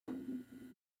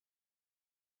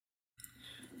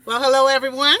Well, hello,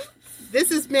 everyone. This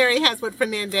is Mary Haswood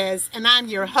Fernandez, and I'm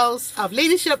your host of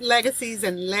Leadership Legacies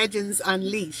and Legends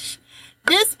Unleashed.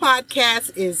 This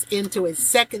podcast is into its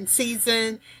second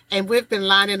season, and we've been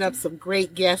lining up some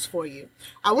great guests for you.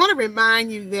 I want to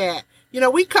remind you that,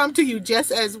 we come to you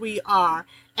just as we are,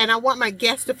 and I want my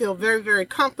guests to feel very, very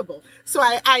comfortable. So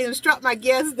I instruct my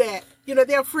guests that,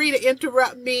 they're free to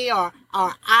interrupt me or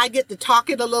I get to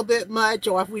talking a little bit much,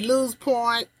 or if we lose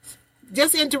point,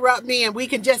 just interrupt me and we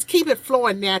can just keep it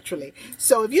flowing naturally.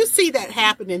 So if you see that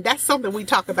happening, that's something we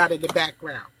talk about in the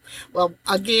background. Well,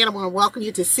 again, I want to welcome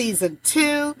you to season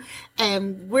 2,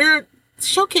 and we're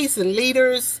showcasing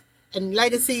leaders and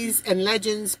legacies and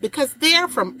legends because they're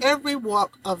from every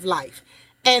walk of life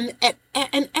and at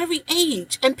every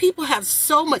age, and people have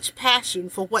so much passion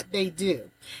for what they do.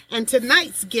 And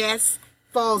tonight's guest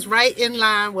falls right in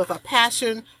line with a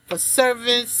passion for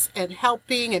service and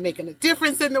helping and making a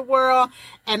difference in the world.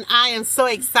 And I am so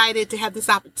excited to have this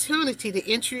opportunity to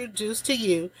introduce to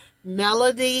you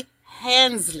Melody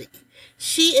Hansley.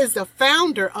 She is the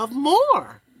founder of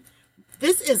MORE.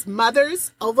 This is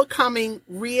Mothers Overcoming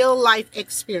Real Life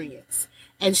Experience.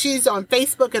 And she's on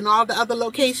Facebook and all the other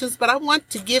locations. But I want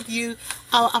to give you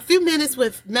a few minutes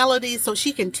with Melody so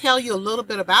she can tell you a little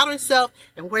bit about herself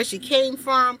and where she came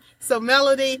from. So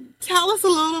Melody, tell us a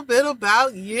little bit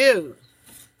about you.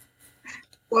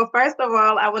 Well, first of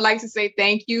all, I would like to say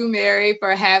thank you, Mary,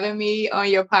 for having me on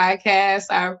your podcast.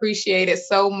 I appreciate it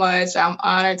so much. I'm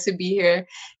honored to be here,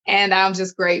 and I'm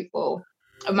just grateful.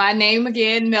 My name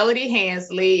again, Melody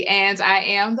Hansley, and I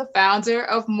am the founder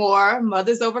of MORE,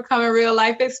 Mothers Overcoming Real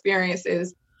Life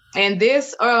Experiences. And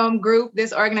this group,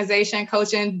 this organization,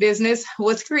 coaching business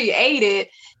was created.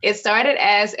 It started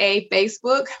as a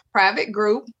Facebook private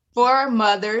group for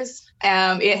mothers.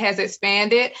 It has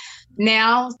expanded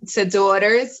now to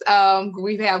daughters.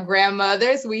 We have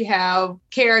grandmothers, we have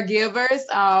caregivers,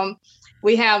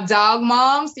 we have dog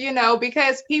moms,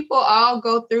 because people all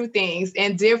go through things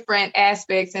in different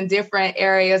aspects and different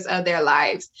areas of their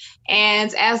lives.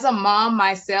 And as a mom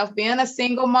myself, being a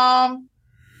single mom,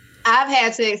 I've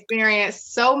had to experience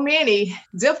so many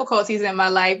difficulties in my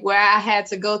life where I had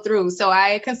to go through. So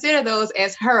I consider those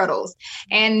as hurdles.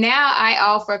 And now I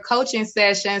offer coaching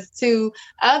sessions to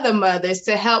other mothers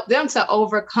to help them to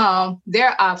overcome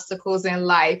their obstacles in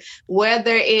life,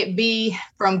 whether it be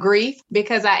from grief,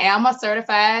 because I am a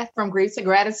certified From Grief to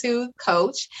Gratitude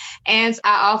coach. And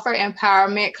I offer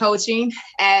empowerment coaching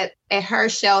at her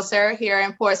shelter here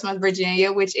in Portsmouth,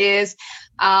 Virginia, which is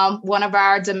one of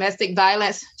our domestic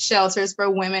violence shelters for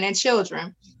women and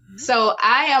children. So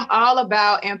I am all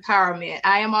about empowerment.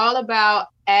 I am all about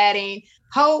adding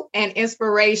hope and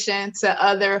inspiration to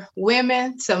other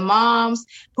women, to moms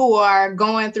who are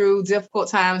going through difficult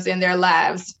times in their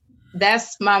lives.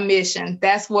 That's my mission.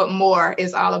 That's what MORE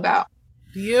is all about.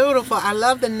 Beautiful. I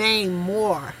love the name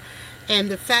MORE and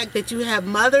the fact that you have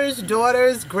mothers,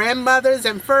 daughters, grandmothers,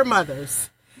 and fur mothers.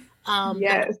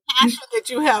 Yes. The passion that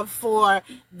you have for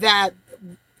that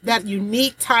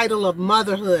unique title of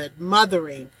motherhood,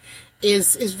 mothering,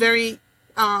 is very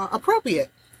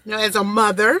appropriate. As a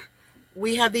mother,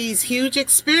 we have these huge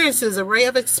experiences, array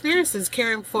of experiences,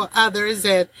 caring for others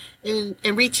and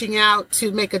reaching out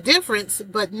to make a difference.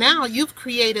 But now you've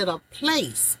created a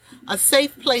place, a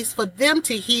safe place for them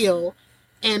to heal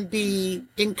and be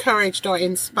encouraged or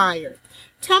inspired.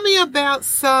 Tell me about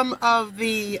some of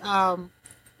the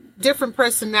different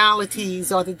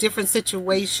personalities or the different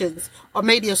situations, or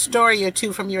maybe a story or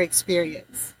two from your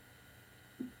experience.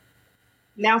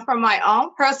 Now, from my own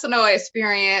personal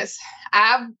experience,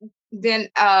 I've been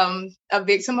a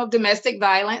victim of domestic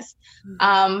violence.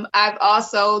 I've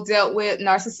also dealt with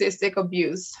narcissistic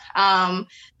abuse.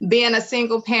 Being a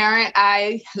single parent,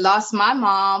 I lost my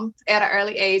mom at an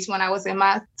early age when I was in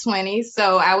my 20s.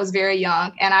 So I was very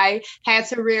young, and I had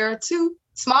to rear 2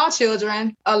 small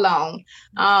children alone.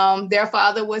 Their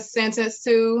father was sentenced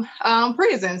to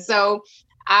prison. So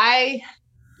I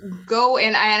go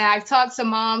and I talk to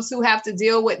moms who have to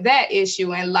deal with that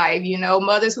issue in life,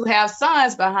 mothers who have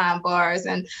sons behind bars,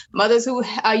 and mothers who,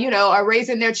 are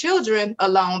raising their children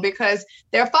alone because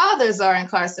their fathers are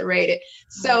incarcerated.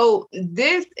 So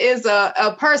this is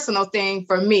a personal thing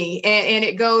for me, and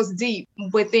it goes deep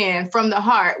within, from the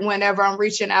heart, whenever I'm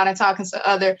reaching out and talking to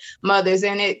other mothers.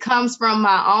 And it comes from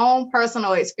my own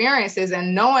personal experiences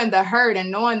and knowing the hurt and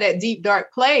knowing that deep,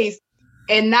 dark place,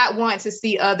 and not wanting to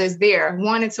see others there,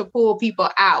 wanting to pull people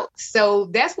out. So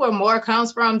that's where MORE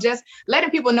comes from, just letting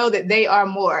people know that they are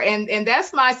more. And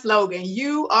that's my slogan,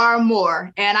 you are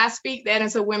more. And I speak that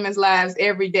into women's lives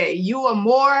every day. You are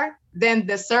more than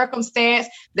the circumstance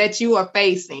that you are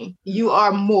facing. You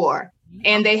are more.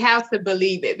 And they have to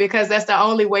believe it because that's the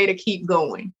only way to keep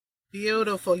going.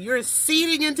 Beautiful. You're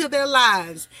seeding into their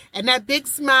lives. And that big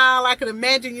smile, I can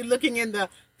imagine you looking in the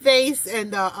face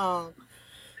and the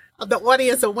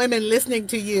audience of women listening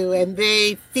to you, and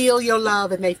they feel your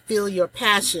love and they feel your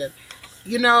passion.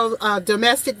 You know,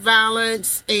 domestic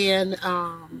violence and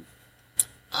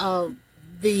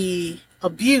the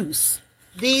abuse,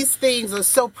 these things are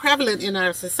so prevalent in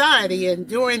our society. And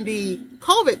during the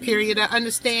COVID period, I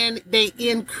understand they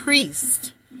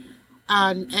increased.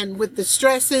 And with the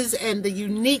stresses and the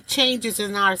unique changes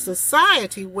in our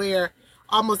society where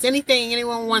almost anything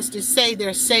anyone wants to say,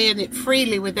 they're saying it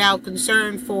freely without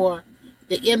concern for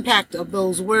the impact of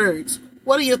those words.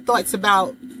 What are your thoughts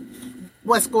about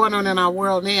what's going on in our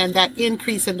world now and that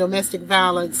increase in domestic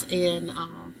violence and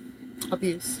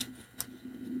abuse?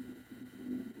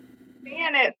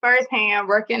 Seeing it firsthand,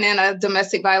 working in a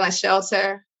domestic violence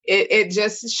shelter, it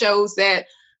just shows that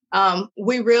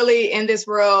we really in this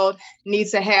world need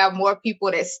to have more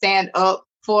people that stand up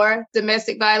for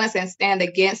domestic violence and stand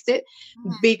against it,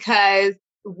 because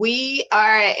we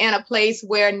are in a place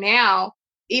where now,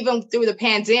 even through the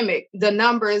pandemic, the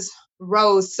numbers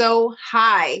rose so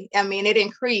high. I mean, it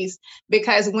increased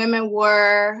because women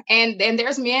were, and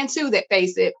there's men too that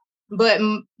face it, but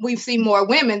we see more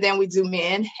women than we do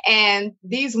men. And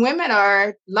these women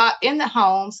are locked in the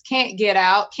homes, can't get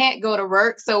out, can't go to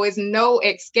work. So it's no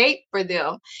escape for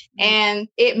them. And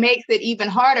it makes it even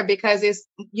harder because it's,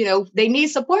 you know, they need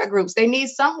support groups. They need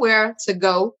somewhere to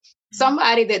go,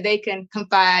 somebody that they can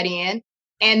confide in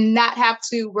and not have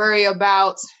to worry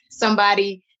about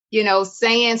somebody, you know,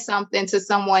 saying something to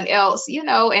someone else, you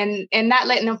know, and not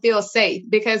letting them feel safe,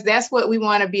 because that's what we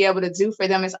want to be able to do for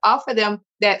them, is offer them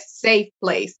that safe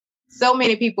place. So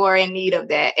many people are in need of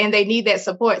that, and they need that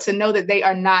support to know that they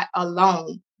are not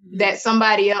alone, that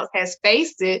somebody else has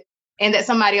faced it and that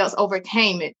somebody else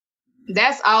overcame it.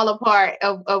 That's all a part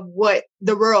of what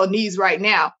the world needs right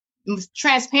now.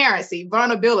 Transparency,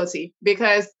 vulnerability,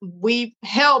 because we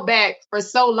held back for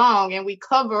so long and we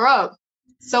cover up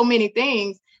so many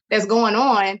things that's going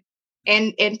on,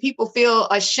 and people feel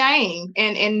ashamed,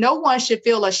 and no one should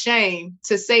feel ashamed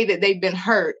to say that they've been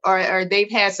hurt or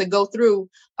they've had to go through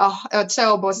a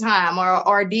terrible time or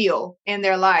ordeal in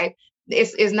their life.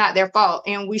 It's not their fault,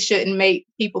 and we shouldn't make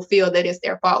people feel that it's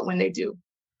their fault when they do.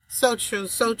 So true,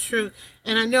 so true.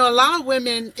 And I know a lot of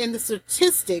women in the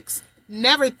statistics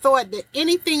never thought that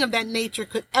anything of that nature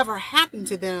could ever happen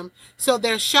to them, so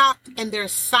they're shocked and they're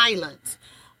silent.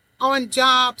 On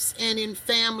jobs and in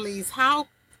families,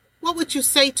 what would you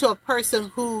say to a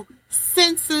person who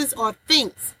senses or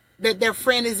thinks that their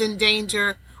friend is in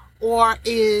danger or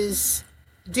is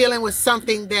dealing with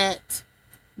something that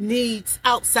needs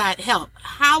outside help?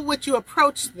 How would you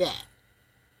approach that?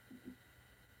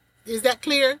 Is that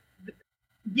clear?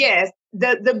 Yes.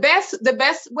 The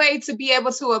best way to be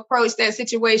able to approach that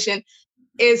situation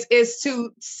is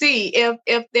to see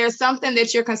if there's something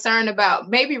that you're concerned about.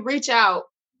 Maybe reach out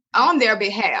on their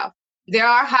behalf. There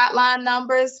are hotline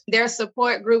numbers, there are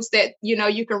support groups that, you know,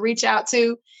 you can reach out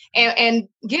to and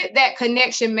get that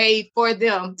connection made for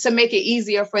them to make it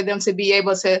easier for them to be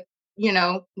able to, you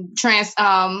know,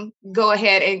 go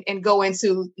ahead and go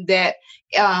into that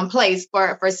place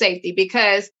for safety,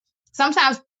 because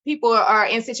sometimes people are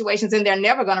in situations and they're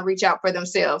never going to reach out for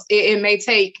themselves. It may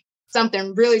take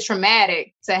something really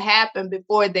traumatic to happen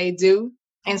before they do.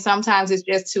 And sometimes it's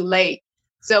just too late.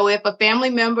 So if a family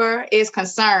member is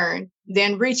concerned,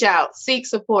 then reach out, seek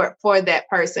support for that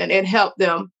person and help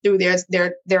them through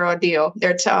their ordeal,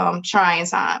 their trying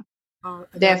time.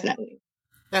 Definitely.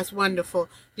 That's wonderful.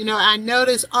 You know, I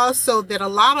notice also that a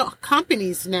lot of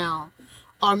companies now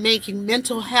are making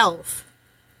mental health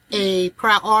a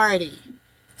priority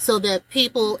so that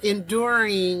people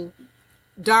enduring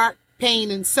dark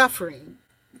pain and suffering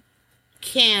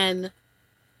can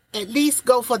at least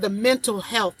go for the mental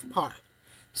health part.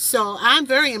 So I'm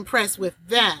very impressed with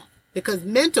that, because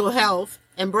mental health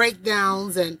and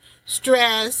breakdowns and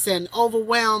stress and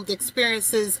overwhelmed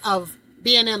experiences of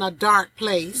being in a dark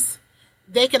place,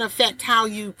 they can affect how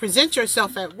you present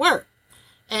yourself at work.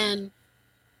 And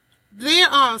there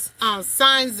are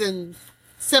signs and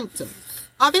symptoms.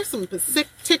 Are there some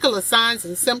particular signs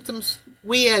and symptoms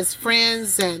we as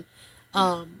friends and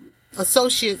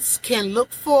associates can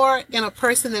look for in a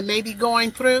person that may be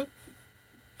going through?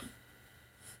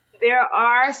 There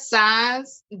are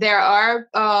signs. There are,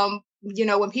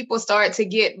 when people start to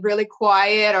get really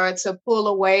quiet or to pull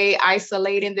away,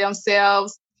 isolating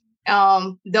themselves,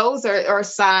 those are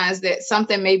signs that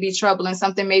something may be troubling,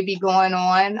 something may be going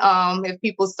on. If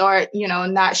people start,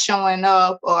 not showing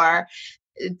up or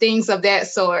things of that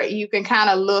sort. You can kind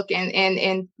of look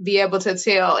and be able to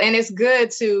tell. And it's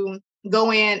good to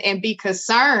go in and be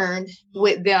concerned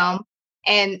with them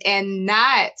and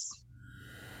not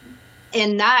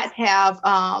have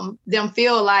them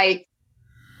feel like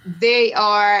they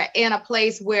are in a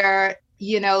place where,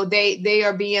 they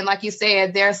are being, like you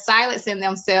said, they're silencing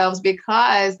themselves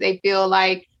because they feel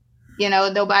like,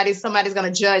 somebody's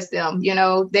going to judge them.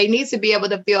 They need to be able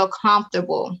to feel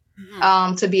comfortable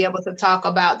to be able to talk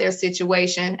about their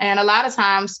situation. And a lot of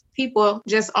times people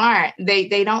just aren't.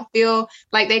 They don't feel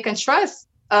like they can trust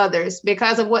others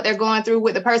because of what they're going through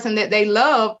with the person that they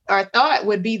love or thought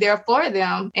would be there for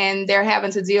them. And they're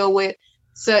having to deal with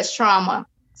such trauma.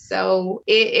 So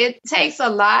it takes a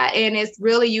lot. And it's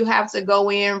really, you have to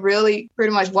go in really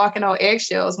pretty much walking on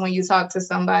eggshells when you talk to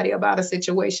somebody about a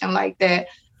situation like that,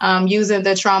 using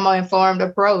the trauma-informed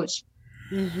approach.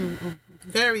 Mm-hmm.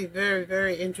 Very, very,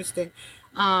 very interesting.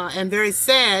 And very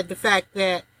sad, the fact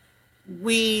that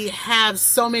we have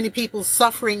so many people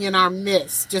suffering in our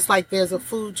midst, just like there's a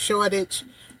food shortage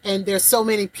and there's so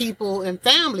many people and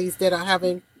families that are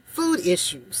having food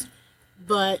issues.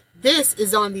 But this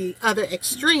is on the other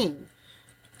extreme.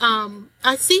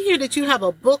 I see here that you have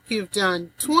a book you've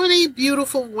done, 20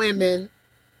 Beautiful Women,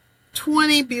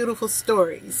 20 Beautiful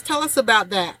Stories. Tell us about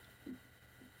that.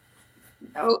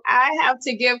 Oh, I have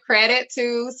to give credit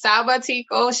to Saba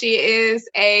Tico. She is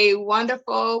a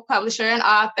wonderful publisher and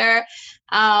author.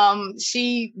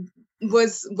 She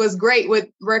was great with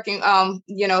working,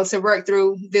 to work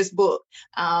through this book.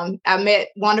 I met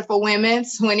wonderful women,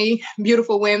 20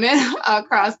 beautiful women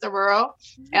across the world.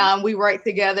 We worked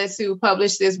together to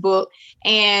publish this book.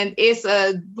 And it's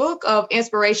a book of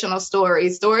inspirational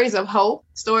stories of hope,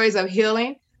 stories of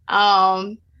healing,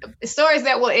 stories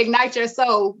that will ignite your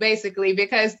soul, basically,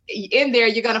 because in there,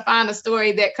 you're going to find a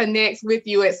story that connects with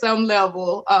you at some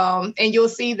level. And you'll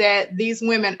see that these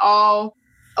women all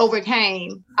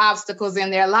overcame obstacles in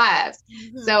their lives.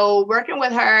 Mm-hmm. So working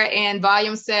with her in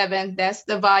volume 7, that's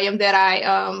the volume that I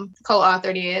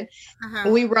co-authored in,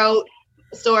 we wrote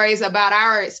stories about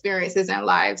our experiences in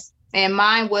lives. And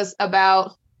mine was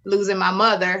about losing my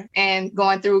mother and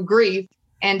going through grief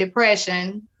and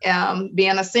depression,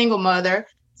 being a single mother.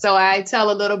 So I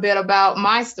tell a little bit about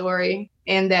my story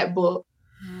in that book.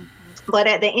 Mm-hmm. But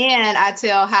at the end, I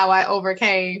tell how I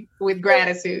overcame with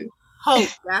gratitude. Hope.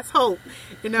 That's hope.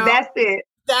 That's it.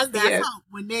 That's yes. Hope.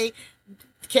 When they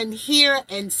can hear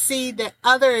and see that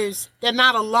others, they're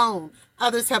not alone.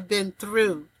 Others have been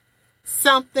through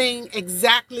something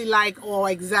exactly like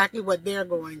or exactly what they're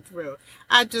going through.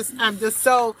 I'm just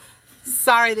so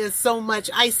sorry there's so much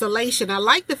isolation. I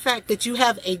like the fact that you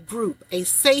have a group, a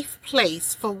safe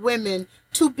place for women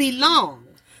to belong,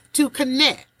 to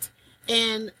connect.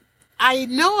 And I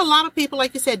know a lot of people,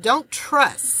 like you said, don't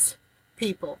trust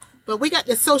people. But we got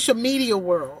the social media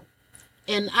world,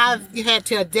 and I've had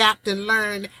to adapt and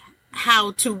learn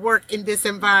how to work in this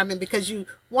environment because you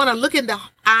want to look in the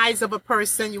eyes of a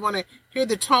person. You want to hear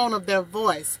the tone of their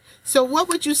voice. So what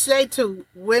would you say to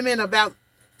women about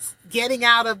getting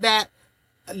out of that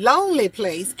lonely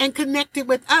place and connecting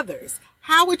with others?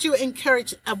 How would you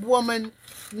encourage a woman,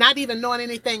 not even knowing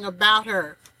anything about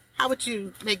her? How would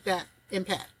you make that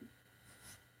impact?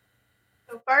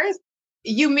 So first,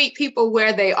 you meet people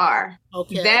where they are.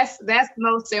 Okay. That's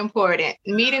most important.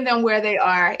 Meeting them where they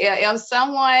are. If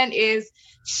someone is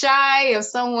shy, if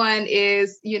someone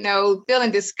is, feeling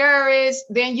discouraged,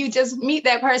 then you just meet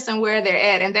that person where they're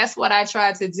at. And that's what I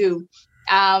try to do.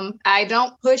 I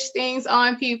don't push things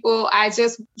on people. I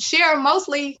just share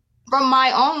mostly from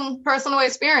my own personal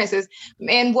experiences.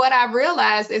 And what I've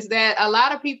realized is that a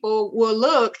lot of people will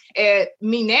look at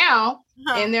me now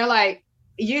and they're like,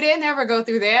 you didn't ever go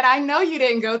through that. I know you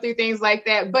didn't go through things like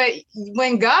that. But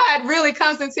when God really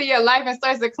comes into your life and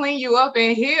starts to clean you up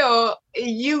and heal,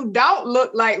 you don't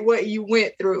look like what you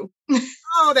went through.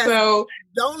 Oh, so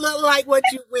don't look like what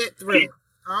you went through.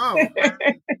 Oh,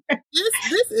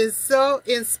 this is so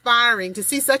inspiring to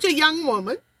see such a young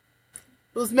woman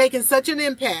who's making such an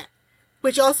impact,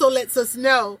 which also lets us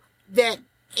know that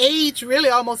age really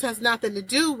almost has nothing to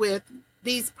do with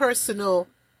these personal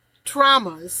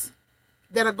traumas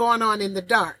that are going on in the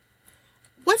dark.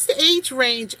 What's the age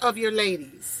range of your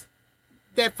ladies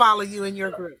that follow you in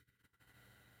your group?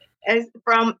 It's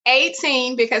from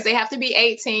 18, because they have to be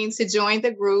 18 to join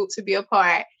the group, to be a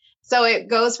part. So it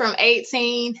goes from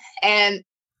 18 and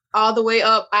all the way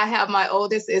up. I have my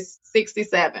oldest is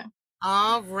 67.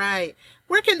 All right.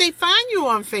 Where can they find you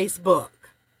on Facebook?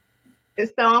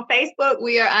 So on Facebook,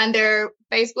 we are under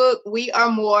Facebook, We Are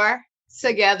More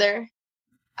Together.com.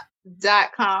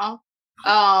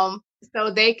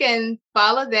 So they can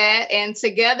follow that. And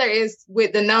together is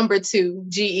with the number 2,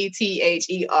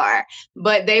 GETHER.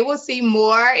 But they will see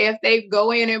more if they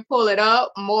go in and pull it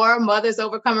up, more Mothers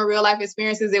Overcoming Real Life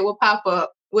Experiences. It will pop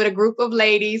up with a group of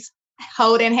ladies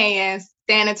holding hands,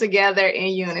 standing together in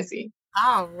unity.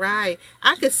 All right.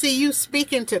 I could see you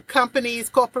speaking to companies,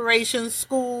 corporations,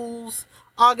 schools,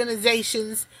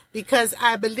 organizations, because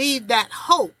I believe that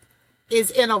hope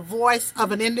is in a voice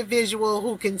of an individual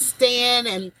who can stand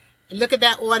and look at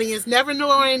that audience, never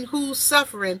knowing who's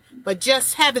suffering, but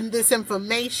just having this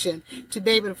information to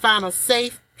be able to find a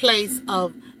safe place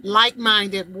of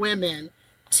like-minded women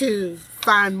to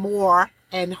find more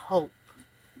and hope.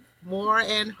 More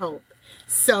and hope.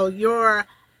 So your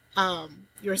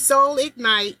soul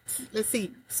ignite. Let's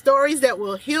see. Stories that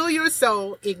will heal your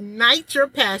soul, ignite your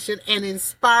passion, and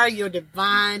inspire your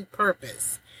divine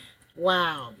purpose.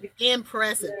 Wow.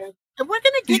 Impressive. And we're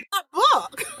going to get that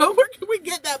book. Where can we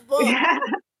get that book?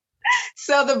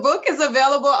 So the book is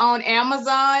available on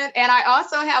Amazon. And I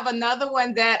also have another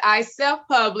one that I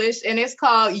self-published, and it's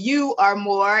called You Are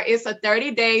More. It's a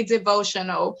 30-day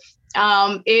devotional.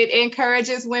 It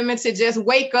encourages women to just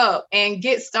wake up and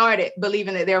get started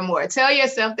believing that they're more. Tell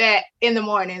yourself that in the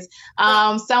mornings.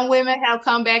 Some women have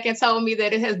come back and told me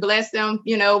that it has blessed them,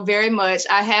 very much.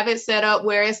 I have it set up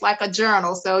where it's like a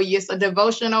journal. So it's a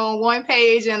devotional on one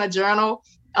page and a journal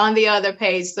on the other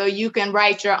page. So you can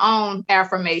write your own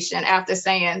affirmation after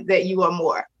saying that you are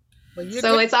more.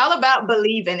 So it's all about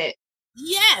believing it.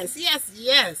 Yes, yes,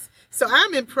 yes. So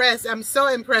I'm impressed. I'm so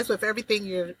impressed with everything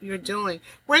you're doing.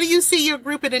 Where do you see your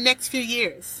group in the next few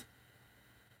years?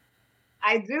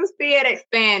 I do see it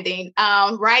expanding.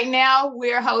 Right now,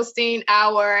 we're hosting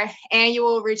our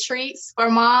annual retreats for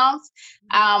moms.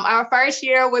 Our first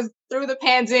year was through the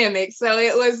pandemic, so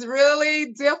it was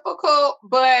really difficult,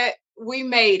 but we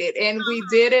made it and we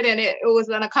did it, and it was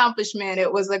an accomplishment.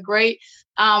 It was a great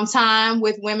time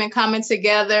with women coming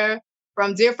together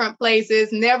from different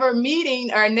places, never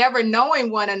meeting or never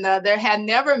knowing one another, had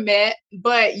never met,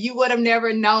 but you would have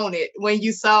never known it when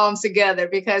you saw them together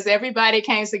because everybody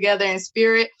came together in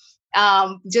spirit,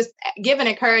 just giving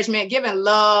encouragement, giving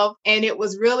love. And it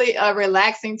was really a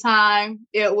relaxing time.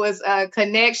 It was a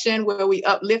connection where we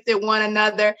uplifted one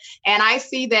another. And I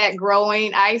see that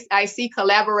growing. I see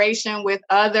collaboration with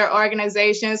other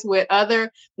organizations, with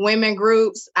other women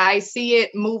groups. I see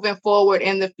it moving forward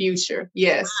in the future.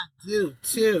 Yes. I do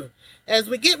too. As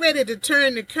we get ready to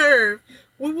turn the curve,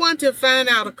 we want to find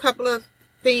out a couple of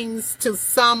things to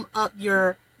sum up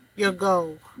your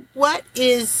goal. What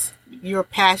is your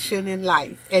passion in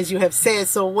life? As you have said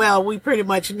so well, we pretty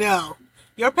much know.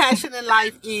 Your passion in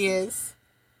life is?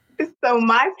 So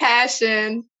my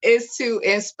passion is to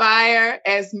inspire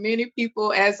as many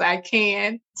people as I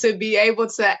can to be able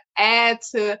to add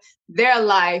to their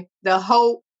life the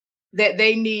hope that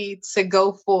they need to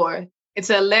go forth and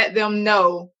to let them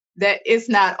know that it's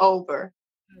not over.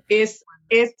 It's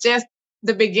just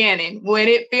the beginning. When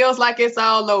it feels like it's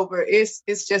all over, it's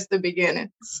just the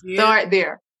beginning. Start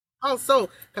there. Oh, so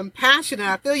compassionate.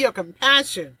 I feel your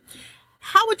compassion.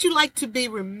 How would you like to be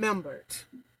remembered?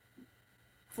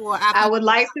 I would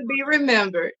like to be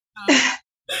remembered.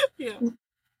 Yeah.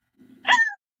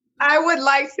 I would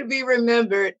like to be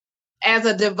remembered as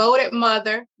a devoted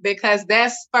mother because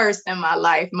that's first in my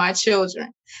life, my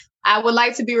children. I would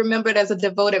like to be remembered as a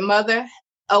devoted mother,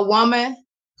 a woman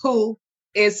who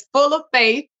is full of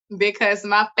faith because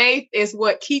my faith is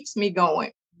what keeps me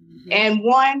going, and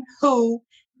one who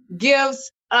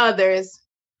gives others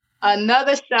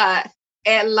another shot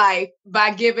at life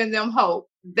by giving them hope.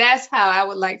 That's how I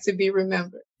would like to be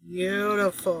remembered.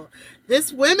 Beautiful.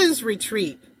 This women's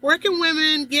retreat, where can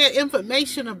women get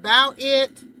information about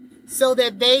it so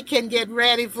that they can get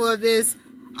ready for this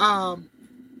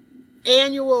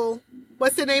annual,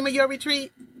 what's the name of your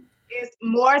retreat? It's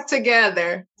More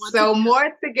Together.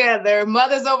 More Together,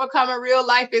 Mothers Overcoming Real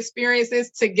Life Experiences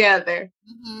Together.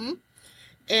 Mm-hmm.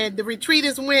 And the retreat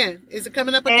is when? Is it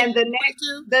coming up And again?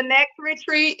 the next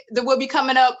retreat that will be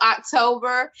coming up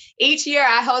October. Each year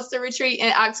I host a retreat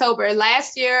in October.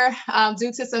 Last year,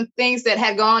 due to some things that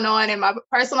had gone on in my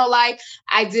personal life,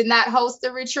 I did not host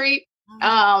a retreat.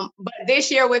 But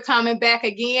this year we're coming back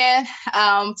again.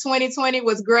 2020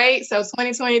 was great. So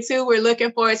 2022, we're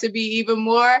looking for it to be even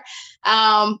more.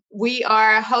 We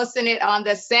are hosting it on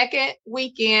the second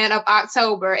weekend of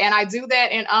October. And I do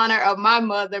that in honor of my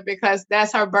mother because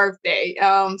that's her birthday.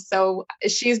 So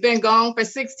she's been gone for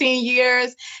 16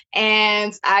 years.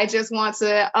 And I just want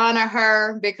to honor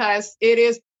her because it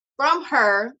is from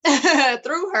her,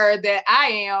 through her, that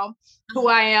I am who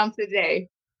I am today.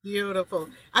 Beautiful.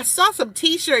 I saw some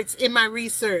T-shirts in my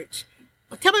research.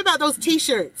 tell me about those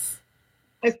T-shirts.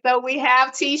 And so we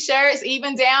have T-shirts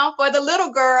even down for the little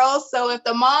girls. So if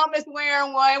the mom is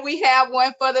wearing one, we have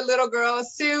one for the little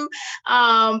girls too.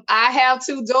 I have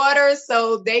 2 daughters,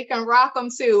 so they can rock them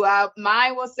too.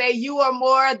 Mine will say "You are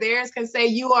more." Theirs can say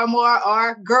 "You are more"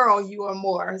 or "Girl, you are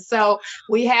more." So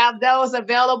we have those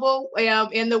available.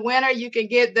 In the winter, you can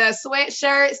get the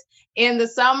sweatshirts. In the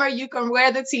summer, you can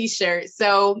wear the T-shirts.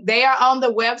 So they are on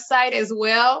the website as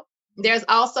well. There's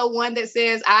also one that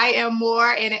says "I am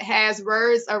more," and it has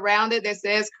words around it that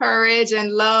says courage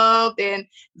and love and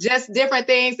just different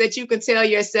things that you can tell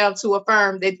yourself to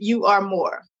affirm that you are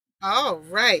more. All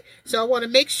right. So I want to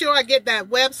make sure I get that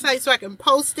website so I can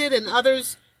post it and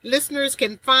listeners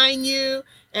can find you.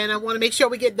 And I want to make sure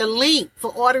we get the link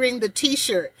for ordering the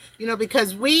T-shirt,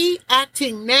 because we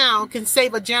acting now can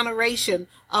save a generation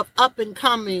of up and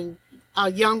coming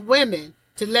young women,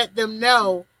 to let them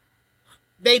know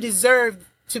they deserve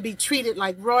to be treated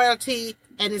like royalty,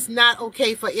 and it's not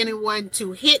okay for anyone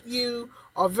to hit you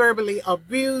or verbally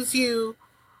abuse you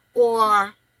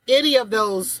or any of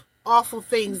those awful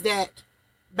things that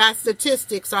by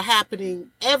statistics are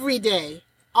happening every day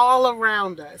all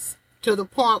around us, to the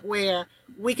point where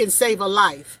we can save a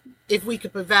life if we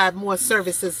could provide more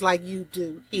services like you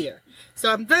do here.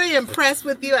 So I'm very impressed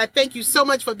with you. I thank you so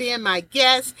much for being my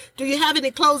guest. Do you have any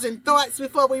closing thoughts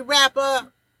before we wrap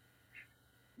up?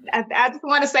 I just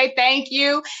want to say thank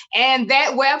you. And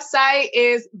that website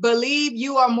is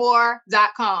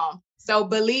BelieveYouAreMore.com. So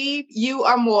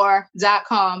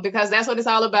BelieveYouAreMore.com, because that's what it's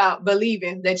all about,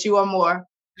 believing that you are more.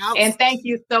 And thank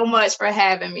you so much for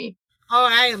having me. Oh,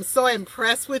 I am so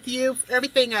impressed with you.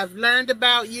 Everything I've learned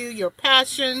about you, your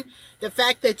passion, the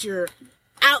fact that you're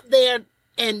out there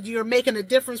and you're making a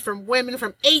difference from women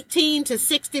from 18 to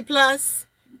 60 plus.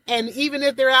 And even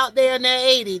if they're out there and they're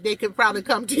 80, they could probably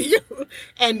come to you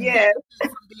and yes.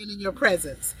 being in your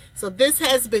presence. So this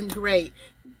has been great.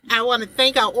 I want to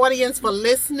thank our audience for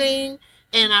listening.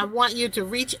 And I want you to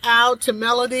reach out to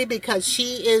Melody, because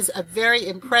she is a very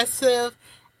impressive,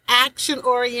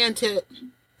 action-oriented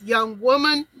young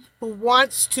woman who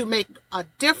wants to make a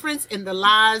difference in the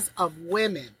lives of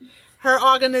women. Her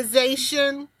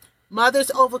organization, Mothers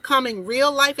Overcoming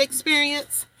Real Life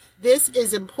Experience, this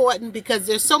is important because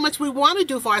there's so much we want to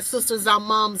do for our sisters, our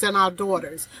moms, and our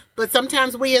daughters. But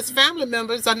sometimes we as family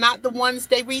members are not the ones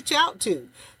they reach out to.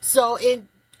 So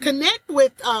connect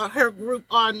with her group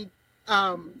on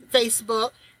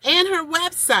Facebook and her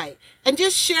website, and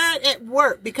just share it at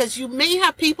work, because you may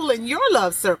have people in your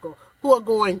love circle who are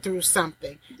going through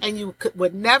something, and you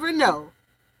would never know,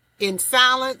 in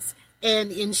silence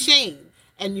and in shame.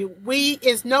 And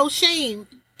is no shame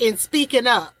in speaking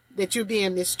up that you're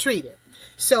being mistreated.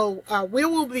 So we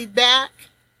will be back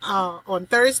on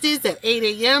Thursdays at 8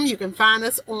 a.m. You can find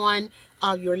us on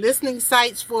your listening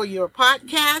sites for your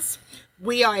podcast.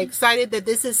 We are excited that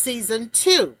this is season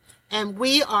 2, and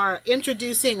we are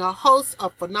introducing a host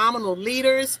of phenomenal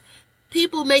leaders,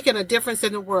 people making a difference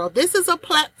in the world. This is a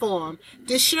platform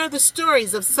to share the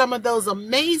stories of some of those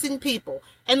amazing people.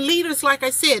 And leaders, like I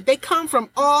said, they come from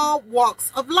all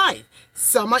walks of life.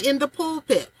 Some are in the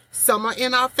pulpit. Some are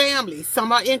in our families.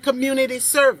 Some are in community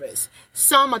service.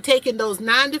 Some are taking those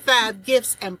 9-to-5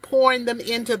 gifts and pouring them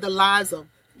into the lives of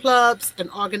clubs and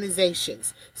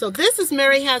organizations. So this is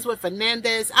Mary Hasworth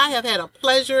Fernandez. I have had a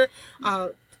pleasure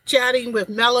chatting with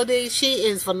Melody. She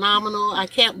is phenomenal. I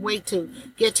can't wait to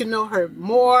get to know her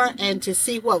more and to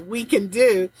see what we can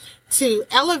do to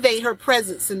elevate her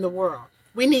presence in the world.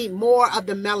 We need more of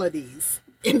the Melodies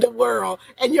in the world,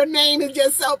 and your name is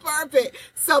just so perfect.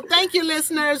 So thank you,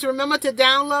 listeners. Remember to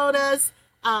download us.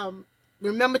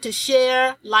 Remember to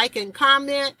share, like, and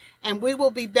comment, and we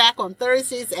will be back on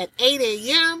Thursdays at 8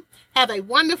 a.m. Have a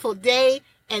wonderful day,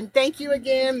 and thank you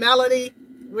again, Melody.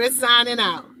 We're signing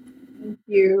out. Thank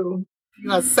you.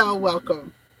 You are so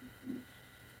welcome.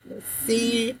 Let's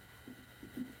see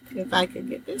if I can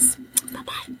get this.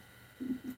 Bye-bye.